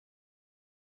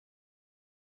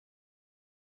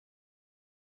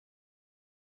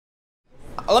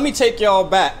let me take y'all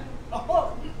back.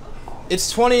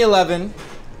 It's 2011.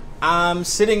 I'm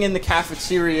sitting in the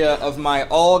cafeteria of my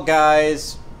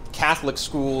all-guys Catholic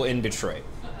school in Detroit.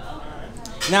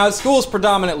 Now, the school's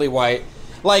predominantly white.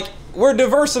 Like, we're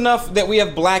diverse enough that we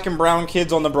have black and brown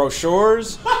kids on the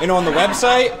brochures and on the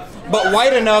website, but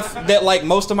white enough that, like,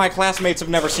 most of my classmates have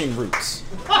never seen Roots.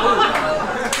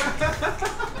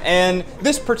 And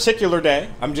this particular day,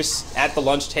 I'm just at the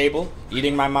lunch table,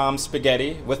 eating my mom's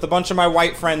spaghetti, with a bunch of my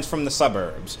white friends from the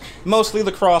suburbs, mostly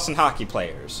lacrosse and hockey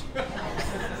players.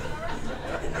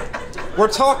 We're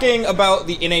talking about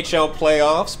the NHL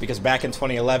playoffs, because back in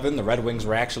 2011, the Red Wings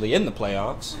were actually in the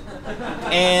playoffs.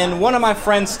 And one of my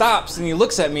friends stops and he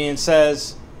looks at me and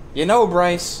says, "You know,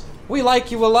 Bryce, we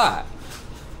like you a lot."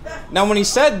 Now, when he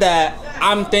said that,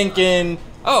 I'm thinking,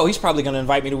 oh, he's probably going to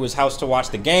invite me to his house to watch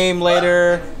the game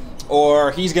later,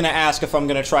 or he's going to ask if I'm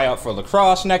going to try out for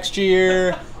lacrosse next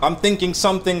year. I'm thinking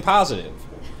something positive.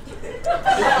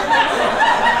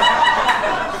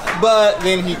 But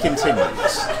then he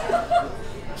continues.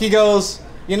 He goes,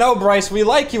 "You know, Bryce, we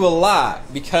like you a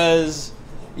lot because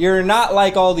you're not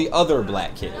like all the other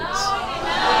black kids."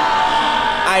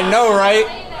 I know, right?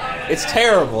 It's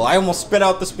terrible. I almost spit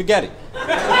out the spaghetti.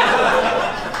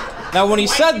 Now, when he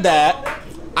said that,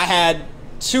 I had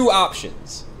two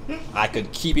options. I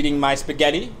could keep eating my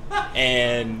spaghetti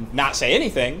and not say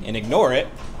anything and ignore it,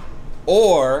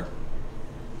 or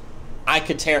I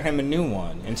could tear him a new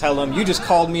one and tell him, "You just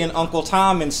called me an Uncle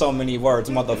Tom in so many words,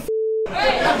 motherfucker."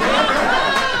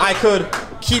 I could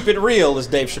keep it real, as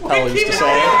Dave Chappelle used to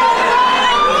say.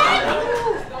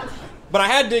 But I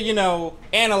had to,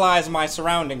 analyze my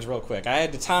surroundings real quick. I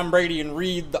had to Tom Brady and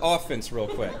read the offense real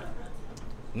quick.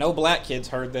 No black kids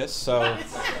heard this, so...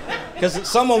 Because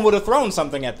someone would have thrown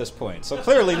something at this point. So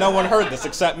clearly no one heard this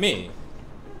except me.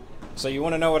 So you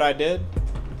want to know what I did?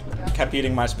 I kept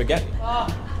eating my spaghetti.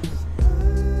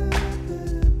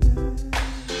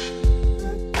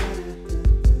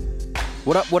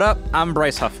 What up? I'm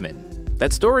Bryce Huffman.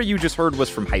 That story you just heard was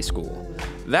from high school.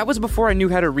 That was before I knew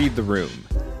how to read the room.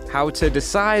 How to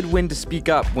decide when to speak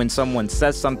up when someone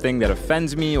says something that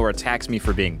offends me or attacks me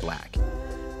for being black.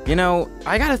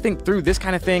 I gotta think through this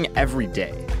kind of thing every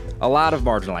day. A lot of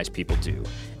marginalized people do.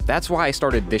 That's why I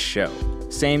started this show.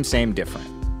 Same, different.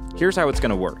 Here's how it's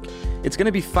gonna work. It's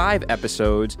gonna be 5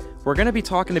 episodes. We're gonna be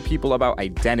talking to people about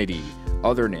identity,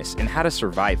 otherness, and how to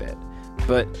survive it.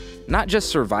 But not just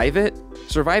survive it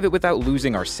without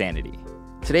losing our sanity.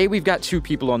 Today we've got 2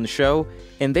 people on the show,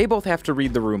 and they both have to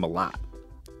read the room a lot.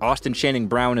 Austin Channing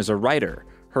Brown is a writer.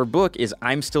 Her book is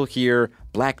I'm Still Here,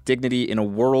 Black Dignity in a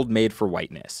World Made for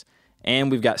Whiteness.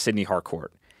 And we've got Sidney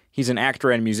Harcourt. He's an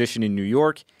actor and musician in New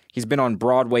York. He's been on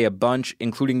Broadway a bunch,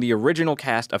 including the original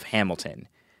cast of Hamilton.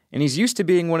 And he's used to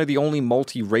being one of the only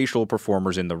multiracial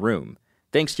performers in the room.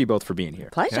 Thanks to you both for being here.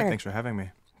 Pleasure. Yeah, thanks for having me.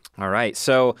 All right,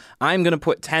 so I'm going to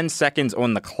put 10 seconds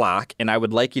on the clock, and I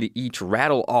would like you to each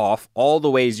rattle off all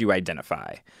the ways you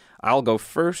identify. I'll go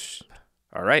first.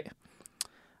 All right.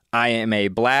 I am a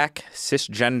black,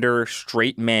 cisgender,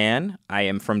 straight man. I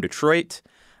am from Detroit.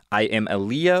 I am a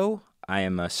Leo. I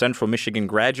am a Central Michigan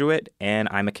graduate, and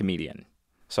I'm a comedian.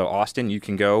 So, Austin, you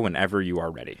can go whenever you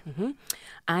are ready. Mm-hmm.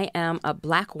 I am a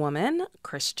black woman,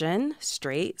 Christian,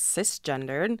 straight,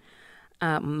 cisgendered,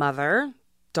 mother,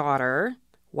 daughter,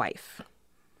 wife.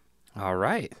 All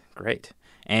right, great.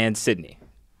 And Sidney.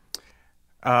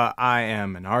 I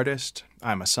am an artist.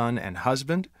 I'm a son and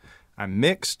husband. I'm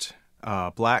mixed,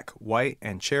 black, white,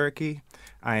 and Cherokee.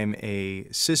 I am a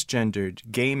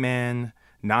cisgendered gay man,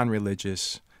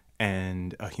 non-religious,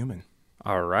 and a human.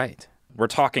 All right. We're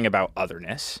talking about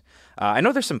otherness. I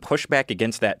know there's some pushback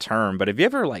against that term, but have you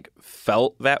ever,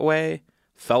 felt that way?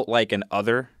 Felt like an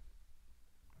other?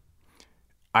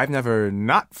 I've never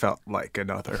not felt like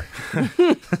another.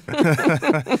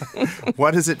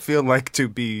 What does it feel like to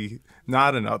be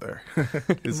not another?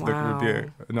 Would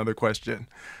be another question.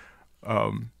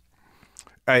 I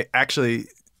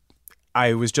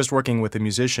was just working with a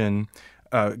musician,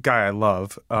 a guy I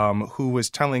love, who was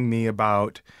telling me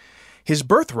about his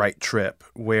birthright trip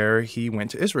where he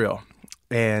went to Israel.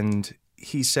 And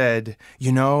he said,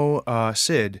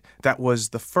 Sid, that was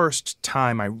the first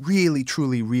time I really,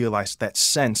 truly realized that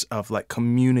sense of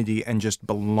community and just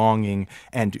belonging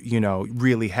and,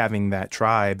 really having that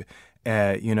tribe,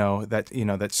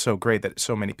 that's so great that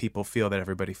so many people feel that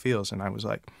everybody feels. And I was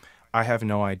like, I have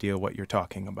no idea what you're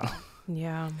talking about.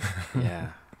 Yeah. Yeah.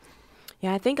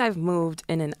 Yeah, I think I've moved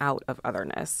in and out of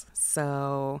otherness.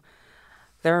 So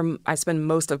I spend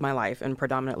most of my life in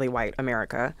predominantly white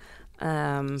America.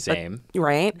 Same.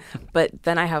 Right? But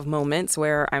then I have moments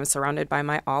where I'm surrounded by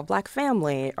my all-black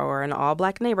family or an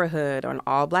all-black neighborhood or an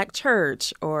all-black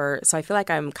church. So I feel like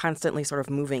I'm constantly sort of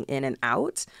moving in and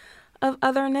out of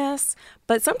otherness.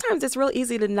 But sometimes it's real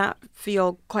easy to not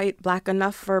feel quite black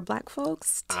enough for black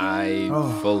folks, too. I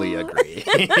fully agree.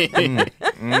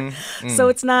 So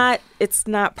it's not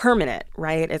permanent,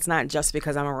 right? It's not just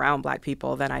because I'm around black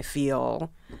people that I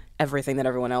feel everything that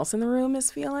everyone else in the room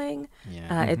is feeling.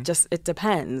 Yeah. It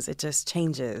depends. It just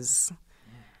changes.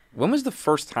 When was the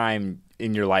first time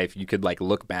in your life you could like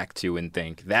look back to and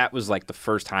think that was like the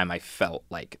first time I felt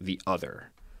like the other?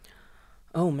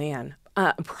 Oh, man.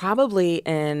 Probably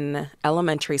in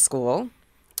elementary school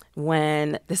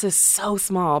when, this is so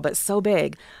small but so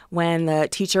big, when the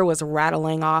teacher was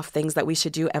rattling off things that we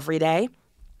should do every day,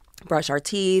 brush our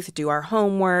teeth, do our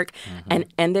homework, and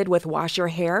ended with wash your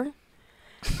hair.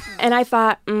 And I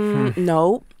thought,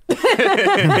 no.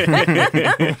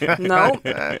 No.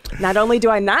 Not only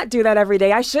do I not do that every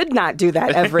day, I should not do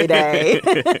that every day.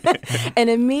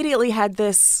 And immediately had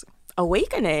this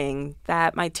awakening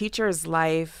that my teacher's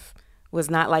life was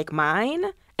not like mine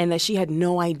and that she had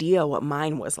no idea what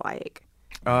mine was like.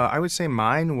 I would say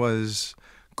mine was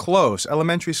close.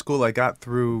 Elementary school, I got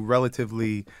through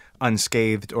relatively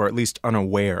unscathed or at least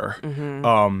unaware.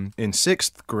 In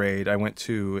sixth grade, I went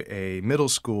to a middle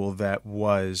school that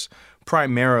was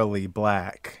primarily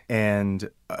black. And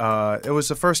it was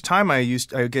the first time I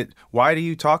get, why do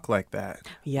you talk like that?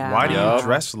 Yeah. Why do you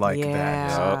dress like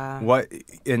Yeah.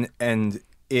 that?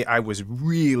 I was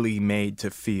really made to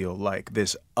feel like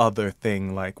this other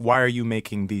thing, like, why are you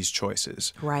making these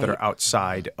choices that are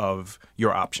outside of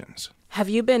your options? Have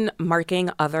you been marking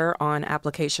other on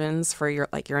applications for your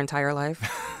entire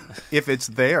life? If it's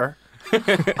there.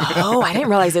 Oh, I didn't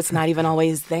realize it's not even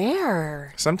always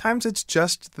there. Sometimes it's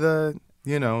just the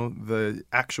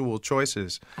actual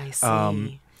choices. I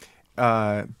see.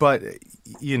 But,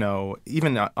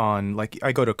 even on, like,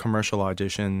 I go to commercial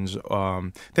auditions.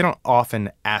 They don't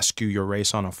often ask you your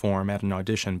race on a form at an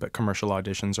audition, but commercial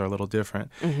auditions are a little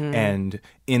different. And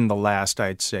in the last,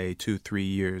 I'd say, 2-3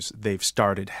 years, they've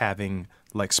started having,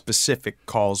 like, specific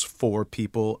calls for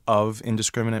people of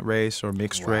indiscriminate race or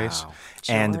mixed race.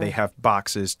 And they have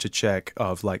boxes to check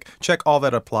of, like, check all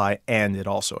that apply, and it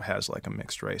also has, like, a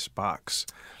mixed race box.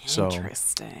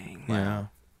 Interesting. Yeah.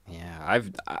 Yeah,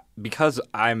 because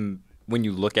when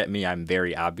you look at me, I'm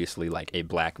very obviously like a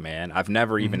black man. I've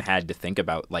never even had to think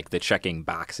about like the checking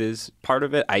boxes part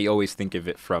of it. I always think of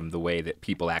it from the way that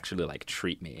people actually like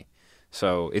treat me.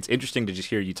 So it's interesting to just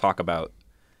hear you talk about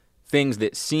things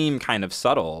that seem kind of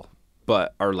subtle,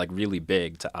 but are like really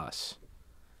big to us.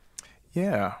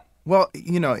 Yeah. Well,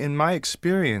 in my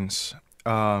experience,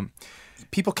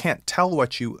 people can't tell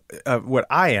what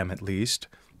I am at least,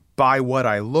 by what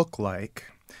I look like.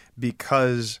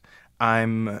 Because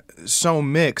I'm so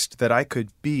mixed that I could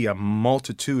be a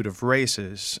multitude of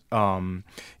races. Arabic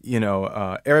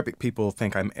people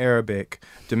think I'm Arabic.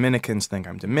 Dominicans think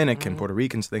I'm Dominican. Puerto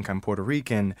Ricans think I'm Puerto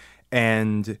Rican.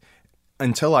 And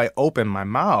until I open my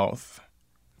mouth,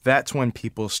 that's when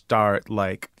people start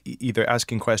like either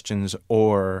asking questions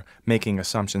or making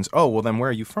assumptions. Oh, well, then where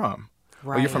are you from?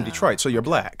 Right. Oh, you're from Detroit, so you're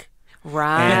black.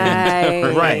 Right.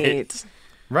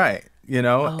 Right.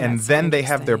 And then they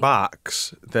have their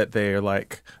box that they're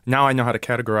like, now I know how to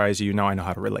categorize you. Now I know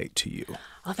how to relate to you.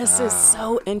 Oh, this is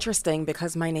so interesting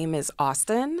because my name is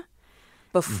Austin.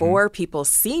 Before people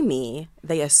see me,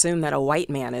 they assume that a white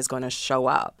man is going to show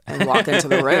up and walk into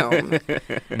the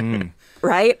room.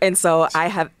 Right? And so I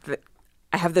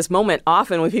have this moment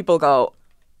often when people go,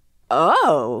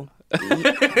 oh,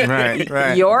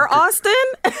 right. You're Austin?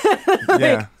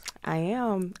 Yeah. I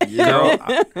am.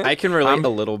 I can relate a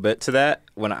little bit to that.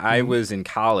 When I was in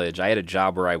college, I had a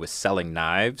job where I was selling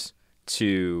knives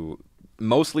to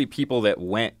mostly people that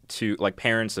went to, like,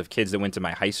 parents of kids that went to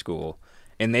my high school,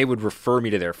 and they would refer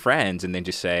me to their friends and then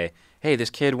just say, hey,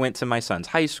 this kid went to my son's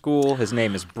high school. His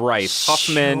name is Bryce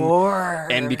Huffman. Sure.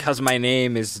 And because my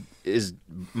name is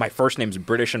my first name's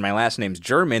British and my last name's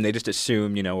German, they just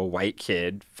assume, a white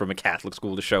kid from a Catholic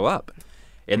school to show up.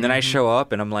 And then I show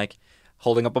up and I'm like,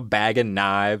 holding up a bag of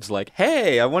knives like,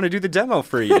 hey, I want to do the demo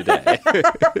for you today.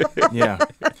 Yeah.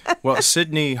 Well,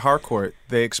 Sydney Harcourt,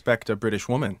 they expect a British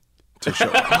woman to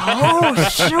show up. Oh,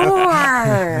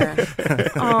 sure.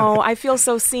 Oh, I feel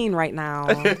so seen right now.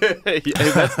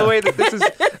 That's the way that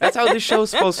that's how this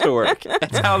show's supposed to work.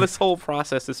 That's how this whole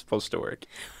process is supposed to work.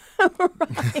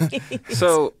 Right.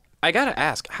 So I got to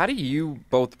ask, how do you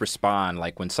both respond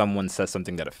like when someone says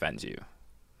something that offends you?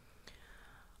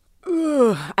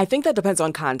 I think that depends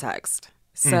on context.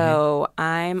 So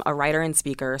I'm a writer and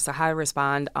speaker. So how I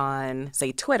respond on,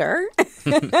 say, Twitter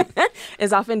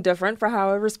is often different from how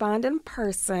I respond in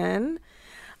person.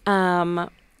 But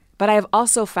I have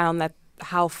also found that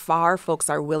how far folks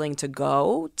are willing to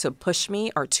go to push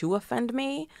me or to offend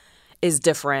me is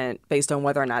different based on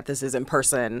whether or not this is in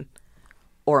person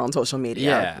or on social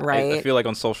media, right? I feel like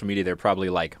on social media, they're probably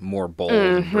like more bold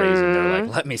and brazen. They're like,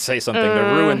 let me say something to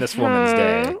ruin this woman's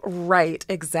day. Right,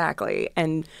 exactly.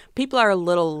 And people are a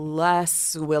little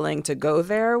less willing to go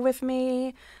there with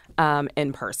me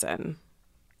in person.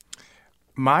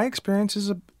 My experience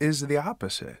is the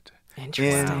opposite.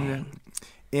 Interesting.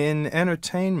 In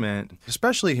entertainment,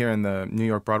 especially here in the New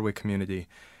York Broadway community,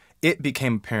 it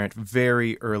became apparent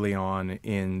very early on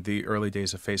in the early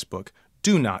days of Facebook,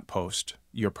 do not post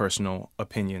your personal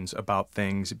opinions about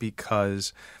things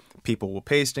because people will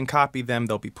paste and copy them.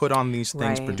 They'll be put on these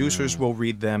things. Right. Producers will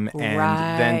read them. And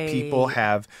then people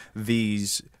have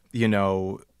these,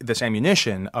 this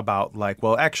ammunition about like,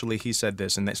 well, actually he said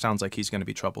this and it sounds like he's going to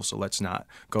be trouble, so let's not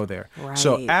go there. Right.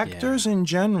 So actors in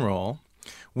general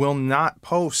will not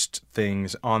post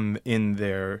things in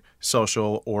their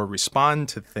social or respond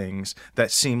to things that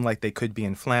seem like they could be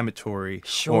inflammatory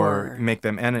or make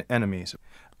them enemies.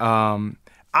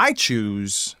 I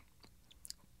choose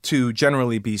to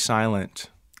generally be silent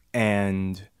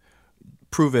and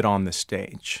prove it on the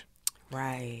stage.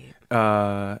 Right.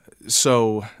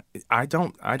 So I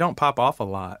don't pop off a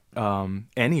lot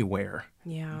anywhere.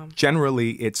 Yeah.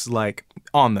 Generally, it's like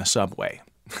on the subway.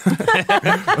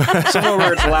 Somewhere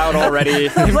where it's loud already.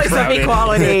 Place of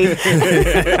equality.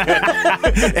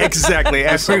 Exactly.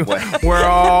 We're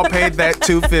all paid that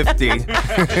 $2.50.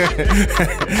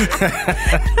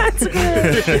 That's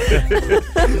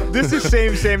good. This is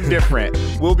Same, Different.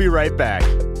 We'll be right back.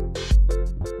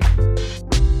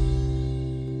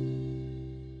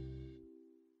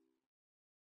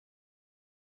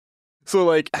 So,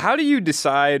 like, how do you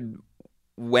decide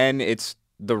when it's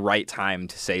the right time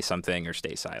to say something or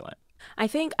stay silent? I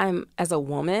think as a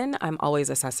woman, I'm always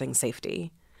assessing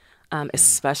safety,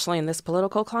 especially in this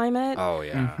political climate. Oh,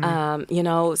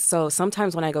 yeah. So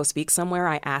sometimes when I go speak somewhere,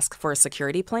 I ask for a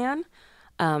security plan.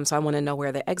 So I want to know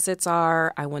where the exits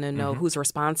are. I want to know who's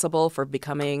responsible for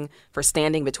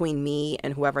standing between me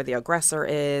and whoever the aggressor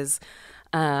is.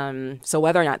 So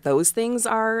whether or not those things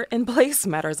are in place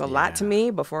matters a lot to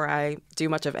me before I do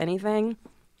much of anything.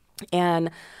 And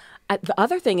the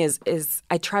other thing is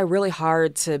I try really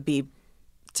hard to be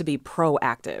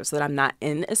proactive so that I'm not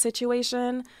in a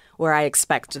situation where I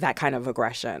expect that kind of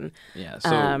aggression. Yeah.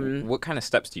 So what kind of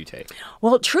steps do you take?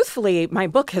 Well, truthfully, my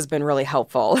book has been really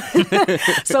helpful.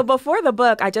 So before the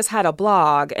book, I just had a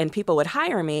blog and people would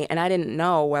hire me and I didn't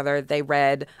know whether they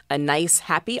read a nice,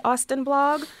 happy Austin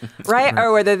blog, right?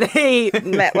 Or whether they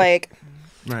met like...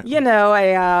 Right.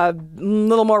 A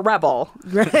little more rebel,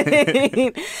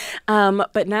 right?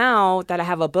 But now that I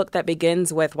have a book that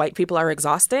begins with white people are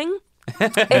exhausting,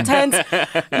 it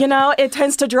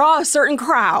tends to draw a certain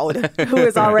crowd who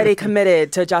is already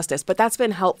committed to justice. But that's been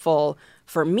helpful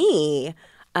for me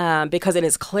because it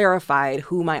has clarified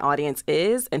who my audience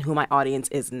is and who my audience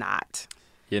is not.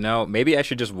 Maybe I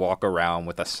should just walk around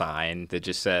with a sign that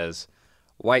just says,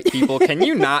 white people, can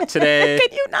you not today?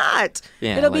 Can you not?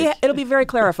 Yeah, it'll be very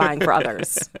clarifying for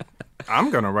others.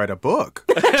 I'm going to write a book.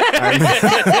 Look at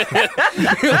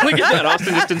that.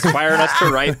 Austin just inspired us to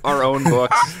write our own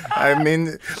books. I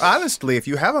mean, honestly, if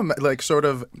you have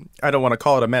I don't want to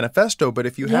call it a manifesto, but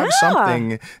if you have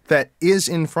something that is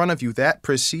in front of you, that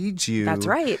precedes you. That's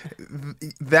right.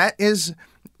 That is...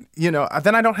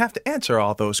 then I don't have to answer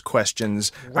all those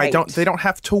questions. Right. They don't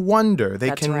have to wonder.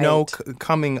 They can know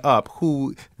coming up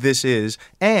who this is.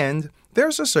 And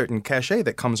there's a certain cachet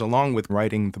that comes along with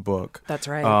writing the book. That's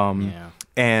right.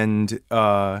 And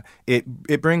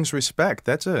it brings respect.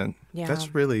 That's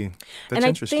interesting. And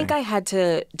I think I had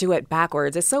to do it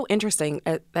backwards. It's so interesting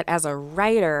that as a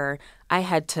writer, I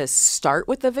had to start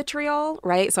with the vitriol,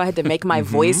 right? So I had to make my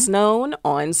voice known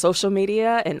on social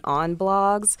media and on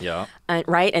blogs,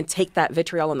 right? And take that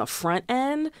vitriol on the front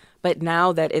end. But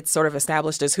now that it's sort of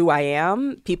established as who I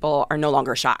am, people are no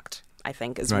longer shocked, I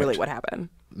think, is really what happened.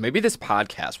 Maybe this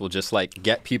podcast will just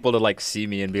get people to see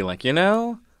me and be like,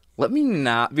 let me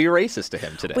not be racist to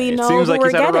him today. We know it seems who like we're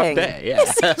he's had getting. a rough day.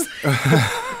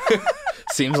 Yeah.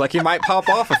 Seems like he might pop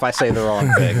off if I say the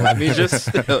wrong thing. Let me just...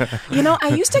 I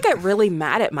used to get really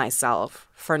mad at myself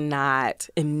for not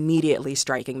immediately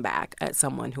striking back at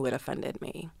someone who had offended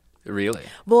me. Really?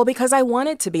 Well, because I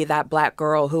wanted to be that black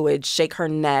girl who would shake her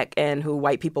neck and who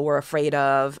white people were afraid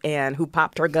of and who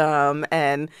popped her gum.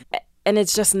 And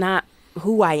it's just not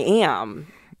who I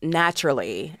am.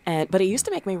 naturally. But it used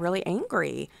to make me really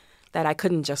angry that I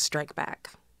couldn't just strike back.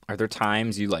 Are there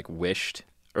times you like wished,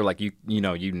 or like you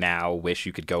now wish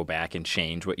you could go back and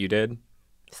change what you did?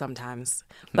 Sometimes,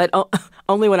 but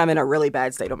only when I'm in a really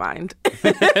bad state of mind.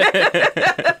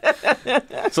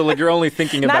 So like you're only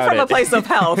thinking Not about from it. a place of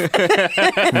health.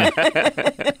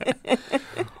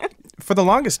 For the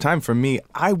longest time for me,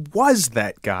 I was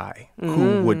that guy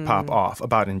who would pop off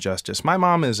about injustice. My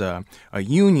mom is a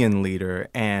union leader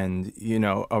and,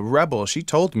 a rebel. She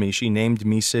told me, she named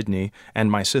me Sydney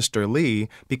and my sister Lee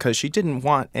because she didn't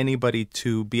want anybody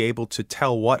to be able to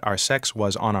tell what our sex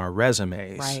was on our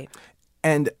resumes. Right.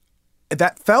 And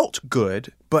that felt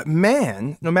good, but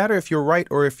man, no matter if you're right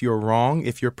or if you're wrong,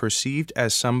 if you're perceived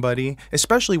as somebody,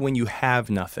 especially when you have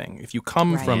nothing, if you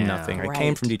come Right. from Yeah. nothing. I Right.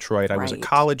 came from Detroit. I was a Right.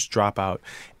 college dropout,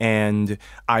 and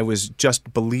I was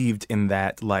just believed in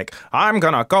that, like, I'm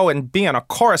going to go and be in a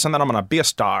chorus and then I'm going to be a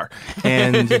star.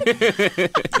 And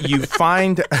you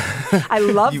find... I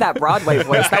love that Broadway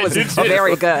voice. That was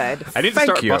very good. I need to Thank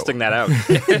start you. busting that out.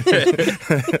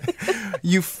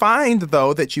 You find,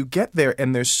 though, that you get there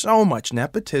and there's so much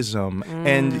nepotism,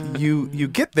 and you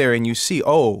get there and you see,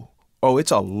 oh,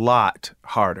 it's a lot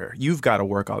harder. You've got to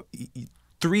work out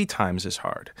 3 times as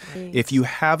hard. If you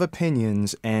have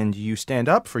opinions and you stand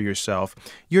up for yourself,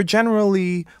 you're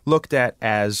generally looked at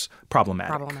as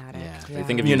problematic. Problematic. Yeah. Yeah. They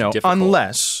think of you as difficult.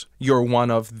 Unless you're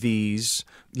one of these,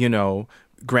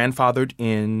 grandfathered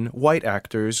in white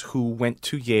actors who went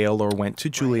to Yale or went to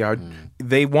Juilliard.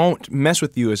 They won't mess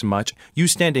with you as much. You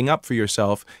standing up for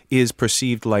yourself is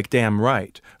perceived like damn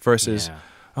right versus, Yeah.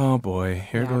 oh boy,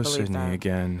 here Yeah, I goes believe Sydney that.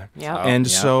 again. Yep. And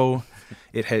yeah. so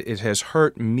it has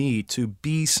hurt me to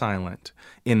be silent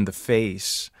in the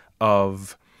face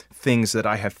of things that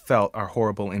I have felt are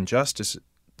horrible injustices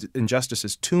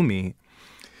to me.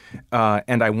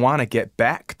 And I want to get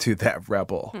back to that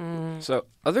rebel. So,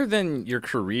 other than your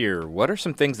career, what are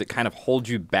some things that kind of hold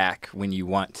you back when you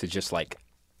want to just like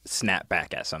snap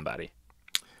back at somebody?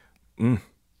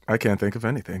 I can't think of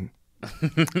anything.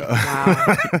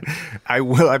 Wow. I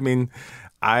will. I mean,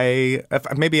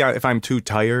 if I'm too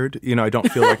tired, I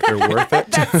don't feel like they're worth it.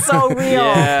 That's so real.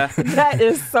 Yeah. That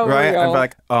is so Right? real. I'm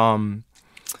like,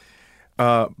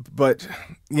 but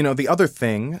the other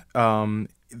thing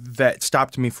that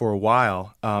stopped me for a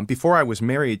while before I was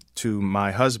married to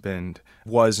my husband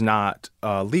was not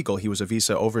legal. He was a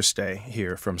visa overstay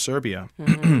here from Serbia,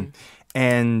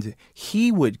 and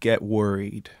he would get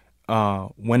worried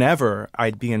whenever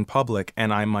I'd be in public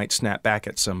and I might snap back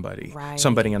at somebody, Right.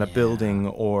 somebody in a building,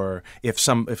 or if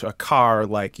a car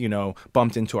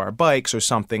bumped into our bikes or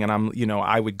something, and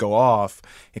I would go off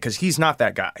because he's not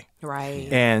that guy. Right.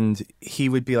 And he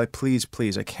would be like, please,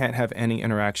 I can't have any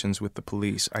interactions with the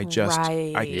police. I Right.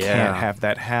 can't have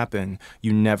that happen.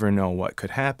 You never know what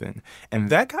could happen. And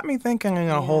that got me thinking in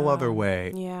a whole other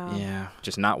way. Yeah. Yeah.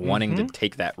 Just not wanting to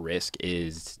take that risk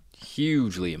is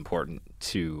hugely important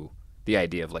to the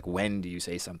idea of like, when do you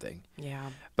say something?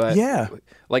 Yeah. But Yeah.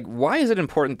 like, why is it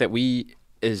important that we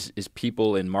as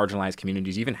people in marginalized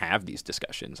communities even have these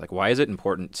discussions? Like, why is it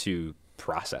important to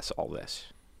process all this?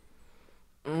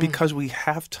 Because we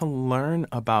have to learn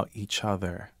about each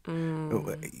other.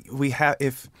 We have,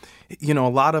 a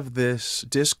lot of this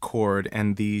discord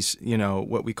and these,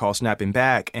 what we call snapping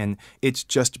back, and it's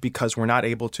just because we're not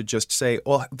able to just say,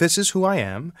 well, this is who I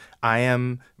am. I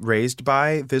am raised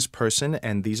by this person,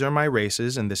 and these are my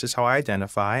races, and this is how I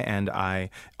identify, and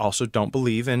I also don't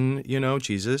believe in,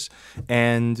 Jesus,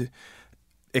 and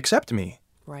accept me.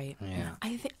 Right. Yeah.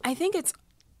 I think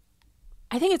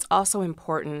it's also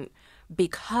important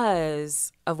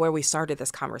because of where we started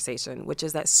this conversation, which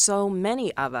is that so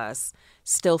many of us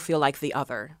still feel like the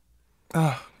other,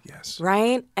 Oh, yes.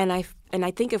 right? And I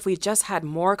think if we just had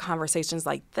more conversations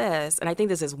like this, and I think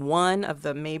this is one of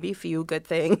the maybe few good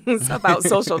things about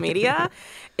social media,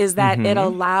 is that it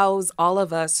allows all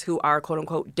of us who are quote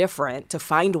unquote different to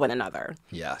find one another.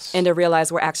 Yes. And to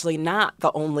realize we're actually not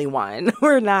the only one.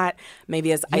 We're not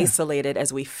maybe as isolated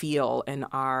as we feel in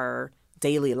our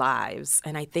daily lives.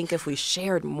 And I think if we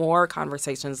shared more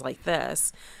conversations like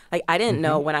this, like I didn't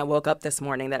know when I woke up this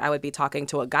morning that I would be talking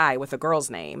to a guy with a girl's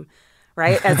name,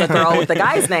 right? As a girl with the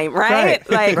guy's name, right?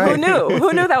 Like who knew?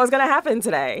 Who knew that was going to happen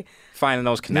today? Finding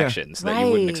those connections that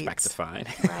you wouldn't Right. expect to find.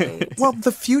 Right. Well,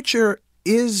 the future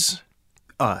is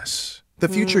us. The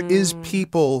future is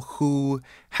people who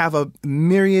have a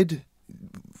myriad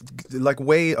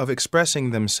way of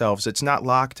expressing themselves. It's not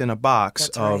locked in a box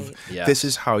That's of right. Yes. this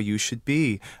is how you should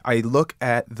be. I look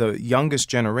at the youngest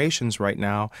generations right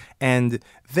now, and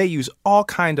they use all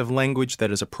kind of language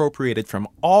that is appropriated from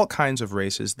all kinds of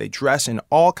races. They dress in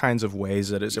all kinds of ways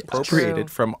that is appropriated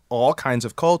True. from all kinds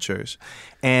of cultures,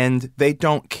 and they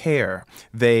don't care.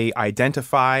 They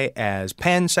identify as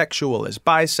pansexual, as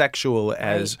bisexual,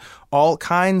 as all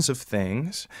kinds of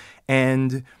things,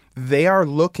 and they are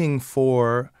looking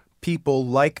for people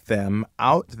like them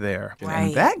out there. Right.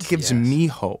 And that gives Yes. me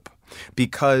hope,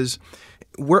 because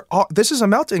this is a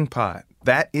melting pot.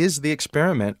 That is the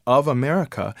experiment of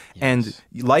America. And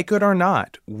like it or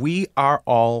not, we are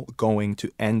all going to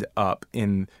end up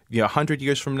in 100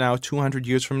 years from now, 200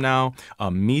 years from now, a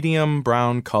medium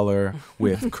brown color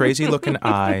with crazy looking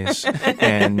eyes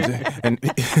and an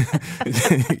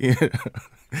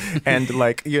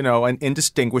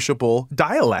indistinguishable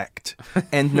dialect.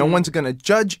 And no one's going to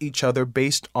judge each other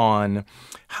based on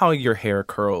how your hair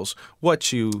curls,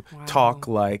 what you talk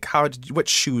like, what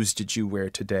shoes did you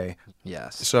wear today.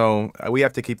 Yes. So we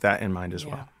have to keep that in mind as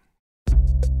well.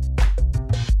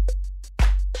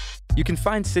 You can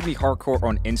find Sidney Harcourt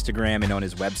on Instagram and on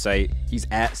his website. He's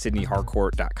at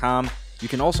SidneyHarcourt.com. You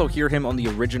can also hear him on the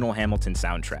original Hamilton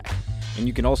soundtrack. And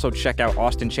you can also check out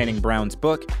Austin Channing Brown's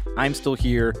book, I'm Still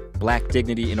Here, Black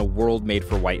Dignity in a World Made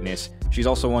for Whiteness. She's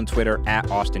also on Twitter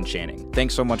at Austin Channing.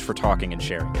 Thanks so much for talking and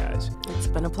sharing, guys. It's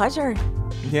been a pleasure.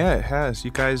 Yeah, it has.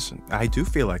 You guys, I do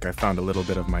feel like I found a little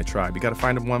bit of my tribe. You got to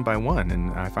find them one by one,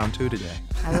 and I found 2 today.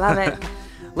 I love it.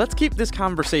 Let's keep this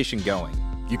conversation going.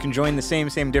 You can join the Same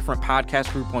Different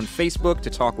podcast group on Facebook to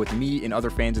talk with me and other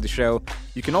fans of the show.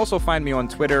 You can also find me on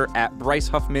Twitter at Bryce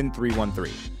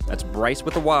Huffman313. That's Bryce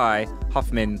with a Y,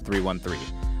 Huffman313.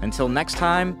 Until next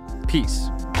time, peace.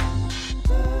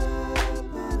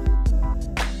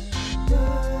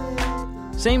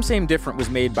 Same Different was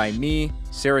made by me,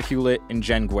 Sarah Hewlett, and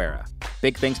Jen Guerra.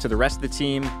 Big thanks to the rest of the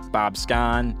team, Bob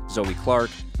Scahn, Zoe Clark,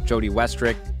 Jody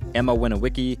Westrick, Emma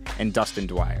Winowicki, and Dustin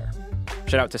Dwyer.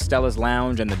 Shout out to Stella's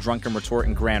Lounge and the Drunken Retort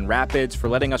in Grand Rapids for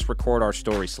letting us record our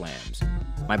story slams.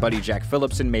 My buddy Jack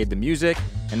Phillipson made the music,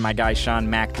 and my guy Sean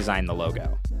Mack designed the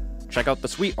logo. Check out the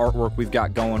sweet artwork we've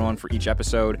got going on for each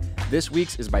episode. This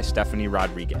week's is by Stephanie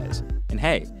Rodriguez. And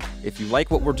hey, if you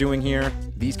like what we're doing here,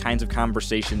 these kinds of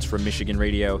conversations from Michigan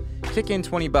Radio, kick in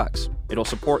 $20. It'll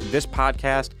support this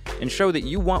podcast and show that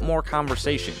you want more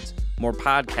conversations, more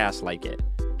podcasts like it.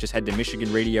 Just head to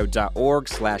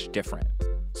michiganradio.org/different.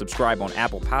 Subscribe on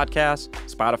Apple Podcasts,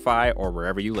 Spotify, or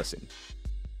wherever you listen.